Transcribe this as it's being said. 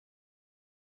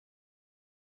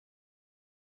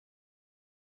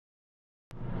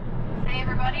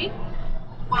everybody,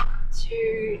 welcome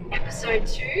to episode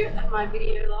 2 of my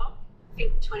video log,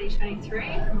 Finke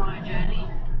 2023, my journey.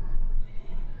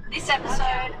 This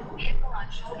episode,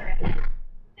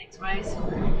 thanks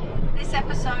Waze. This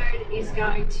episode is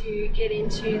going to get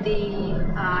into the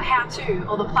how-to,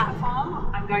 or the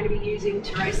platform I'm going to be using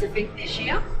to race the Finke this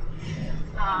year.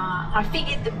 I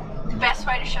figured the best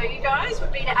way to show you guys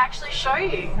would be to actually show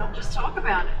you, not just talk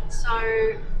about it. So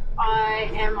I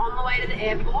am on the way to the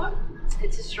airport.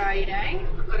 It's Australia Day.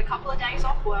 I've got a couple of days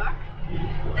off work,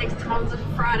 thanks to Monza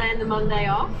for Friday and the Monday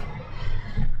off.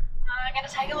 I'm going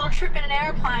to take a little trip in an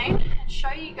aeroplane and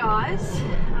show you guys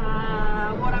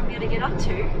what I'm going to get up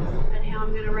to and how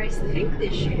I'm going to race the Finke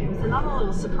this year. It's another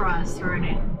little surprise thrown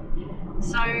in.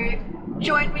 So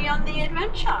join me on the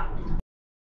adventure.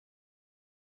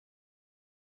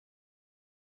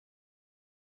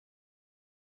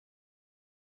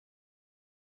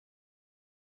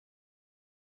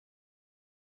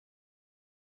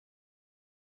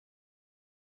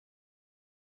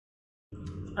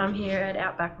 I'm here at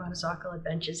Outback Motorcycle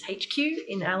Adventures HQ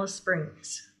in Alice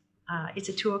Springs. It's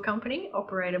a tour company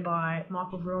operated by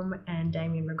Michael Vroom and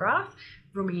Damien McGrath,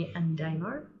 Vroomy and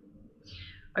Damo.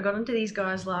 I got into these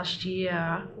guys last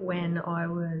year when I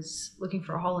was looking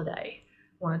for a holiday.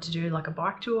 Wanted to do like a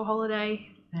bike tour holiday,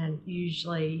 and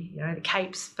usually, you know, the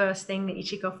Cape's first thing that you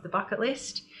tick off the bucket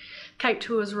list. Cape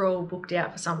tours were all booked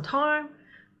out for some time,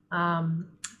 and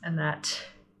that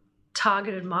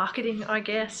targeted marketing, I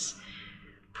guess,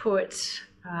 put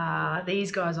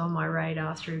these guys on my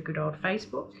radar through good old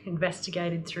Facebook,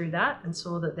 investigated through that and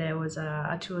saw that there was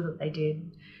a tour that they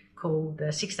did called the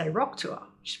 6-Day Rock Tour,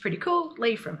 which is pretty cool.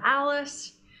 Leave from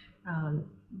Alice.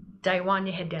 Day one,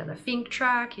 you head down the Finke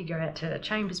track, you go out to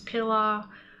Chambers Pillar,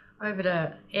 over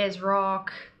to Ayers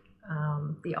Rock,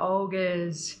 the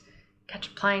Olgas, catch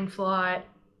a plane flight,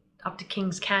 up to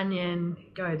Kings Canyon,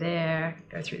 go there,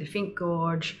 go through the Finke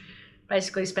Gorge,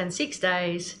 basically spend 6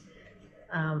 days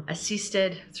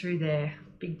assisted through their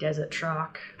big desert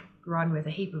truck, riding with a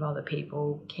heap of other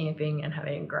people, camping and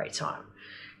having a great time.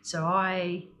 So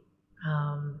I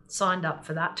signed up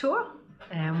for that tour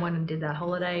and went and did that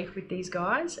holiday with these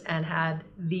guys and had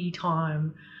the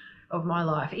time of my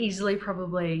life. Easily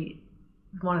probably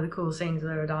one of the coolest things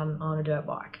I've ever done on a dirt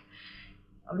bike.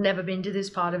 I've never been to this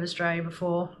part of Australia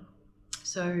before,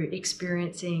 so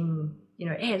experiencing, you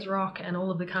know, Ayers Rock and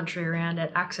all of the country around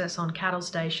it, access on cattle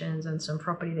stations and some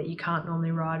property that you can't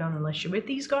normally ride on unless you're with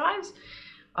these guys,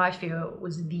 I feel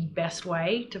was the best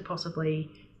way to possibly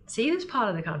see this part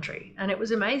of the country, and it was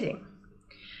amazing.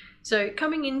 So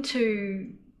coming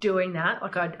into doing that,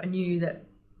 like I knew that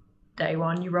day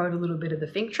one you rode a little bit of the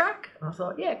Finke track, and I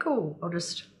thought, yeah, cool, I'll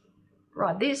just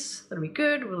ride this, that'll be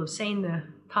good, we'll have seen the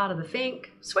part of the Finke,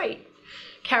 sweet,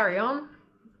 carry on,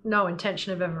 no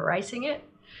intention of ever racing it.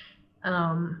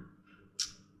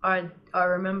 I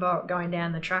remember going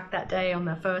down the track that day. On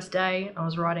the first day, I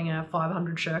was riding a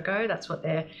 500 Sherco. That's what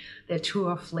their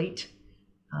tour fleet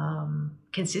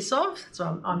consists of.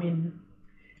 So I'm in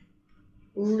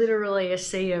literally a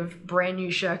sea of brand new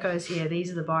Shercos here.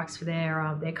 These are the bikes for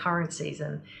their current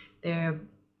season. They're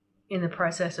in the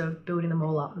process of building them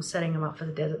all up and setting them up for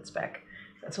the desert spec.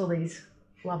 That's all these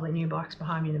lovely new bikes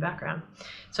behind me in the background.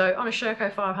 So on a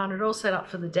Sherco 500, all set up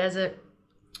for the desert.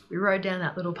 We rode down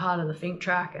that little part of the Finke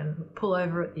track and pull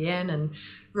over at the end, and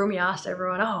Rumi asked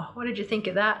everyone, oh, what did you think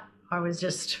of that? I was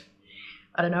just,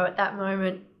 I don't know, at that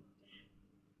moment,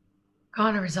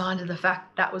 kind of resigned to the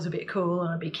fact that was a bit cool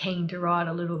and I'd be keen to ride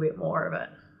a little bit more of it.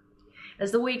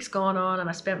 As the week's gone on and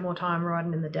I spent more time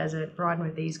riding in the desert, riding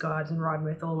with these guys and riding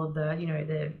with all of the, you know,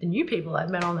 the new people I'd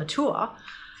met on the tour,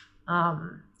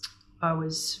 I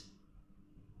was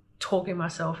talking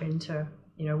myself into,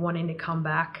 you know, wanting to come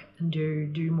back and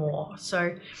do more.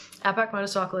 So Outback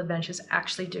Motorcycle Adventures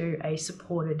actually do a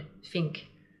supported Finke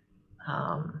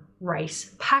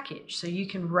race package. So you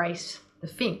can race the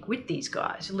Finke with these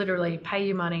guys. You literally pay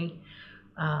your money,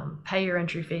 pay your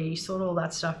entry fee, sort all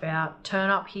that stuff out, turn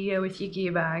up here with your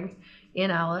gear bag in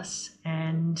Alice,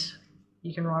 and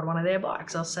you can ride one of their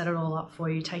bikes. I'll set it all up for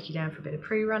you, take you down for a bit of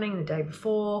pre-running the day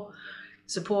before,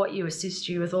 support you, assist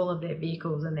you with all of their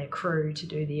vehicles and their crew to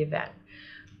do the event.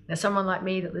 Now, someone like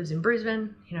me that lives in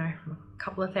Brisbane, you know, a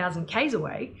couple of thousand Ks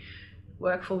away,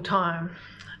 work full time,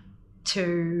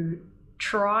 to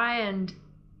try and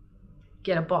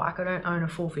get a bike. I don't own a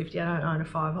 450, I don't own a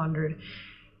 500.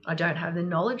 I don't have the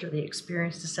knowledge or the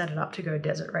experience to set it up to go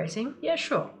desert racing. Yeah,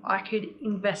 sure, I could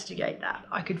investigate that.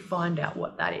 I could find out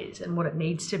what that is and what it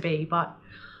needs to be, but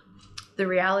the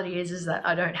reality is that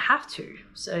I don't have to.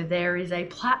 So there is a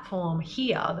platform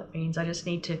here that means I just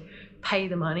need to pay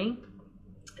the money,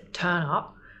 turn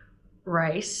up,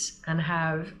 race and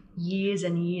have years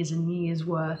and years and years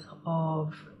worth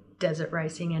of desert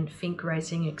racing and Finke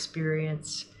racing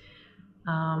experience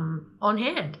on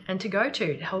hand and to go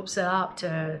to help set up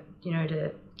to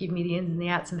give me the ins and the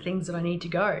outs and things that I need to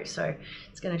go. So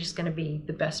it's just going to be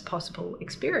the best possible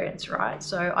experience, right?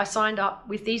 So I signed up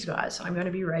with these guys. I'm going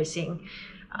to be racing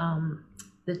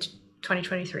the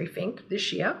 2023 Finke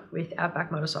this year with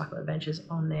Outback Motorcycle Adventures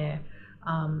on their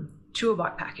tour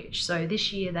bike package. So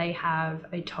this year they have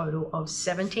a total of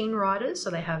 17 riders. So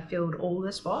they have filled all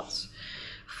the spots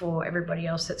for everybody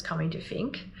else that's coming to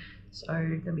Finke.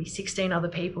 So there'll be 16 other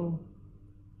people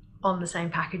on the same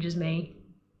package as me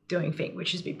doing Finke,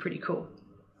 which has been pretty cool.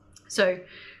 So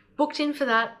booked in for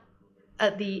that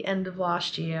at the end of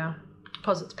last year,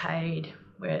 deposits paid.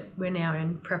 We're now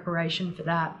in preparation for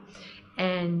that,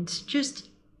 and just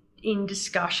in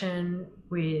discussion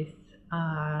with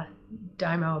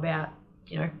Damo about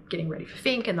getting ready for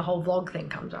Finke, and the whole vlog thing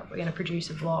comes up. We're going to produce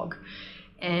a vlog,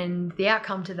 and the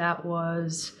outcome to that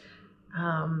was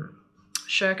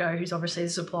Sherco, who's obviously the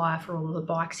supplier for all of the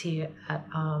bikes here at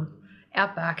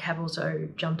Outback, have also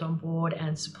jumped on board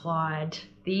and supplied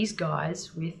these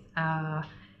guys with a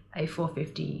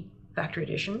 450 factory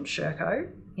edition Sherco,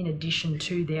 in addition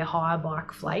to their hire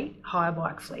bike fleet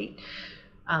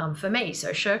for me.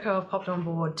 So Sherco have popped on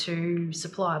board to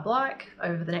supply a bike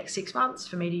over the next 6 months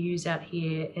for me to use out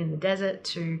here in the desert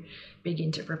to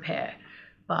begin to prepare.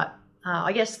 But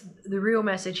I guess the real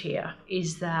message here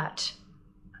is that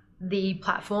the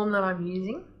platform that I'm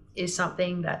using is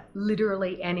something that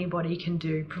literally anybody can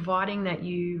do, providing that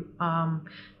you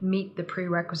meet the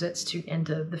prerequisites to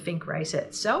enter the Finke race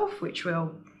itself, which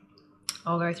I'll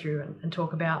go through and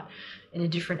talk about in a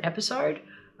different episode.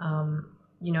 And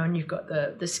you've got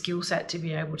the skill set to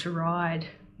be able to ride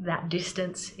that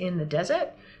distance in the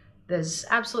desert. There's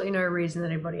absolutely no reason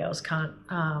that anybody else can't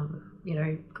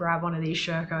grab one of these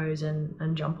Shercos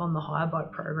and jump on the hire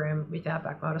bike program with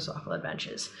Outback Motorcycle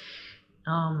Adventures.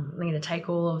 I'm going to take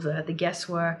all of the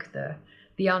guesswork,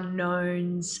 the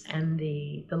unknowns, and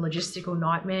the logistical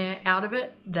nightmare out of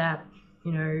it, that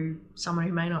someone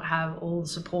who may not have all the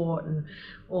support and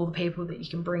all the people that you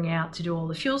can bring out to do all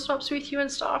the fuel stops with you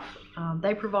and stuff,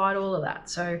 they provide all of that.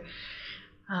 So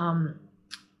I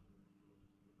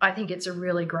think it's a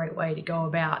really great way to go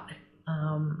about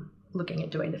looking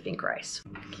at doing the Finke race.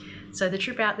 So the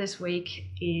trip out this week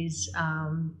is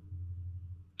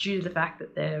due to the fact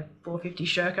that the 450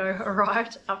 Sherco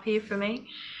arrived up here for me,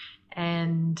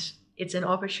 and it's an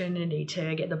opportunity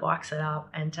to get the bike set up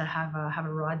and to have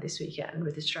a ride this weekend.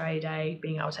 With Australia Day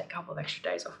being able to take a couple of extra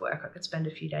days off work, I could spend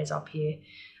a few days up here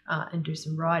and do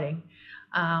some riding.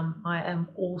 I am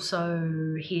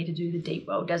also here to do the Deep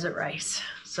Well Desert Race.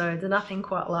 So there's nothing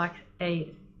quite like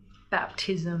a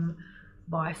baptism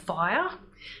by fire.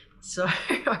 So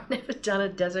I've never done a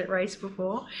desert race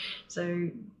before. So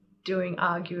doing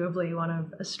arguably one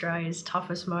of Australia's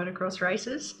toughest motocross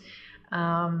races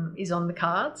is on the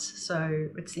cards. So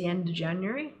it's the end of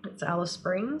January. It's Alice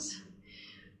Springs.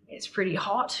 It's pretty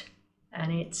hot,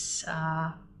 and it's 3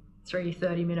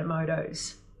 30-minute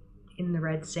motos in the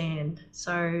red sand.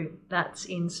 So that's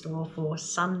in store for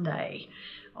Sunday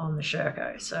on the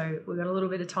Sherco. So we've got a little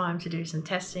bit of time to do some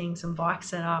testing, some bike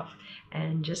setup,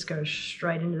 and just go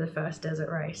straight into the first desert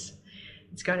race.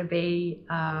 It's going to be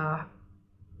a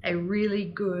really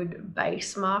good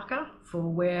base marker for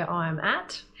where I'm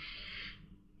at.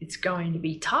 It's going to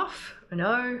be tough, I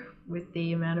know, with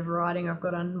the amount of riding I've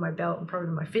got under my belt and probably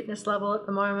my fitness level at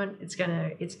the moment. It's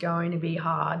going to be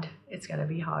hard. It's going to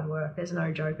be hard work. There's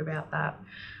no joke about that.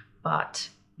 But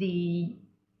I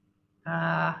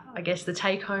guess the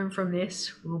take home from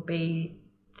this will be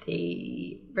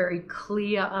the very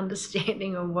clear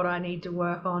understanding of what I need to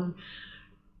work on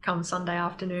come Sunday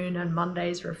afternoon and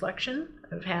Monday's reflection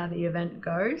of how the event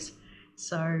goes.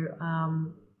 So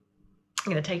I'm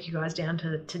going to take you guys down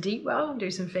to Deep Well, do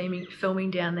some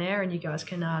filming down there, and you guys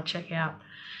can check out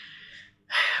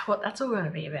what that's all going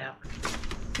to be about.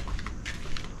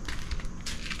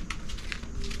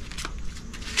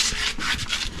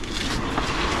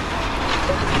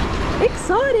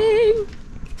 Exciting!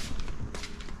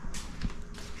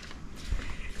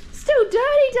 Still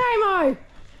dirty, Damo!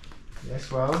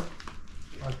 Yes, well,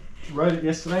 I rode it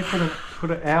yesterday,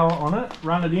 put an hour on it,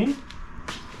 run it in.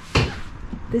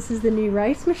 This is the new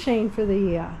race machine for the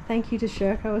year. Thank you to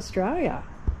Sherco Australia.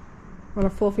 On a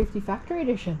 450 factory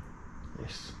edition.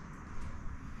 Yes.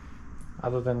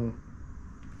 Other than,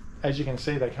 as you can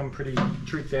see, they come pretty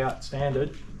tricked out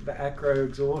standard. The acro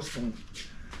exhaust and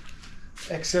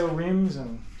XL rims,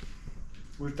 and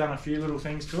we've done a few little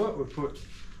things to it. We've put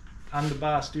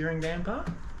underbar steering damper.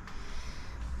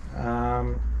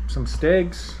 some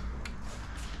stegs.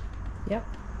 Yep.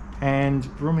 And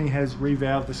Rumi has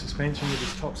revalved the suspension with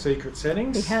his top secret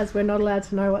settings. He has. We're not allowed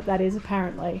to know what that is,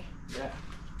 apparently. Yeah.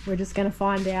 We're just going to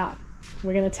find out.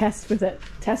 We're going to test with it.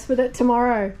 Test with it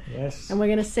tomorrow. Yes. And we're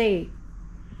going to see.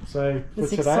 So for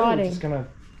It's today, exciting. we're just going to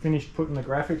finish putting the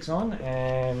graphics on,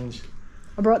 and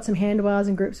I brought some handlebars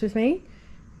and grips with me.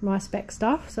 My spec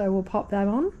stuff. So we'll pop that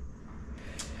on.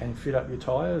 and fit up your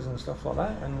tyres and stuff like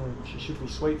that, and she should be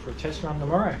sweet for a test run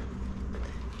tomorrow.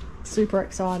 Super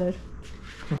excited.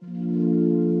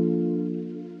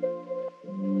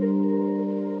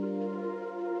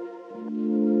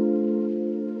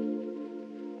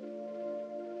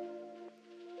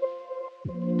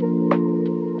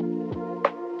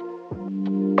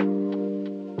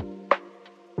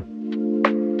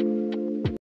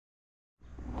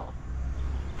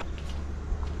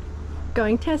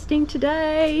 Going testing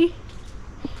today.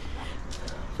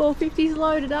 450's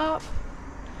loaded up.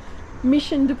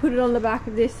 Mission to put it on the back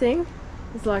of this thing.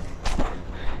 It's like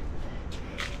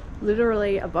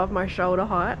literally above my shoulder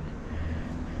height.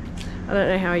 I don't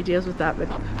know how he deals with that, but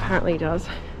apparently he does.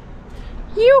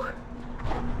 You.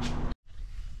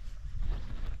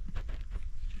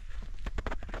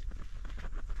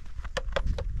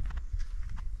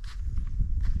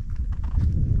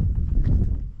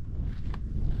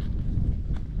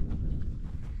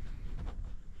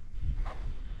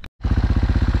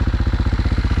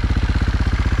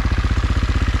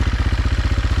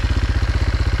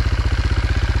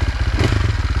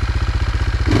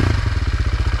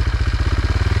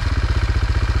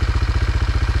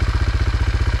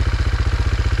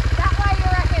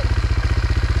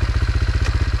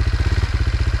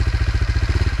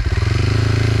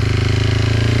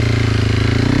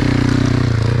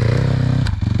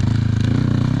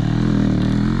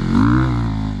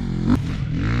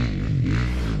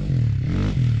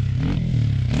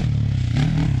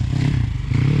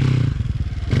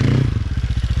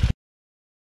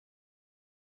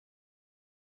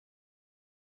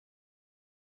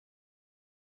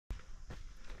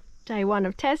 Day one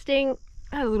of testing,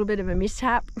 had a little bit of a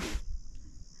mishap.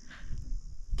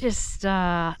 Just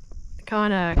kind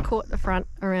of caught the front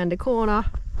around a corner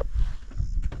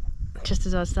just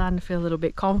as I was starting to feel a little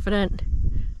bit confident.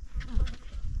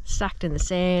 Stacked in the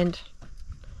sand,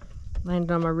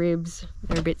 landed on my ribs,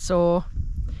 they're a bit sore.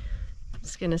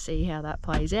 Just gonna see how that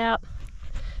plays out.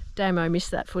 Damo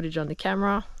missed that footage on the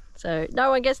camera, so no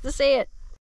one gets to see it.